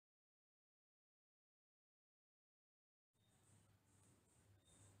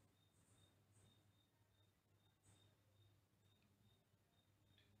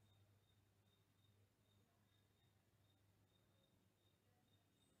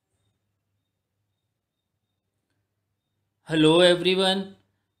Hello everyone.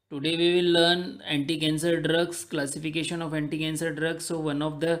 Today we will learn anti-cancer drugs, classification of anti-cancer drugs. So one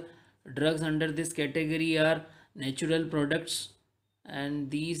of the drugs under this category are natural products,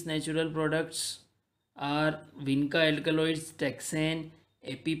 and these natural products are vinca alkaloids, taxane,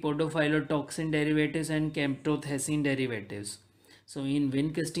 epipodophylotoxin derivatives and camptothecin derivatives. So in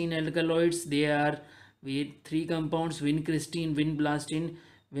vincristine alkaloids they are with three compounds: vincristine, vinblastine,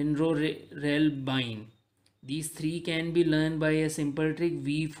 vinrorelbine. These three can be learned by a simple trick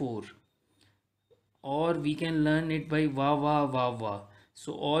V4, or we can learn it by va va va va.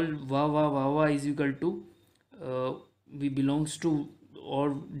 So all va va va va is equal to we belongs to or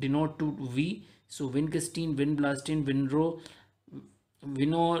denote to V. So vincristine, vinblastine,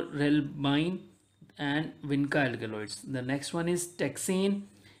 vinorelbine and vinca alkaloids. The next one is taxane.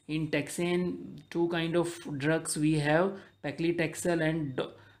 In taxane, two kind of drugs we have, paclitaxel and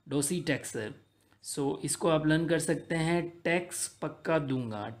docetaxel. सो इसको आप learn कर सकते हैं tax पक्का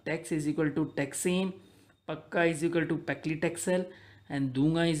दूंगा. Tax is equal to टैक्सेन, पक्का is equal to पैक्लीटेक्सेल and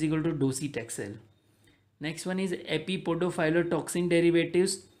दूंगा is equal to डोसीटेक्सेल. Next one is एपीपोडोफाइलोटॉक्सिन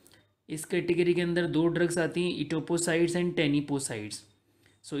derivatives. इस कैटेगरी के अंदर दो ड्रग्स आती हैं, इटोपोसाइड्स एंड टेनिपोसाइड्स.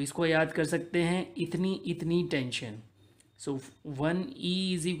 सो इसको याद कर सकते हैं, इतनी इतनी tension. So 1E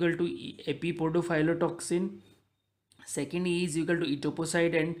is equal to एपीपोडोफाइलोटॉक्सिन, second E is equal to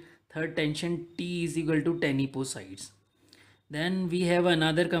etoposide, and third tension T is equal to teniposides. Then we have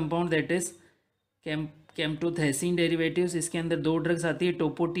another compound that is camptothecin derivatives. इसके अंदर दो ड्रग्स आती है,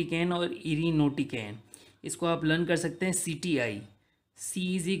 टोपोटिकेन और इरिनोटिकेन. इसको आप लर्न कर सकते हैं CTI. C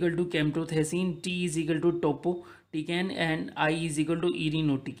is equal to camptothecin, T is equal to topotican and I is equal to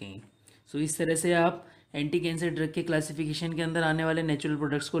irinoticaine. So इस तरह से आप एंटी कैंसर ड्रग के क्लासिफिकेशन के अंदर आने वाले नेचुरल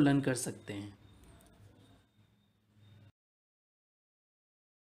प्रोडक्ट्स को लर्न कर सकते हैं.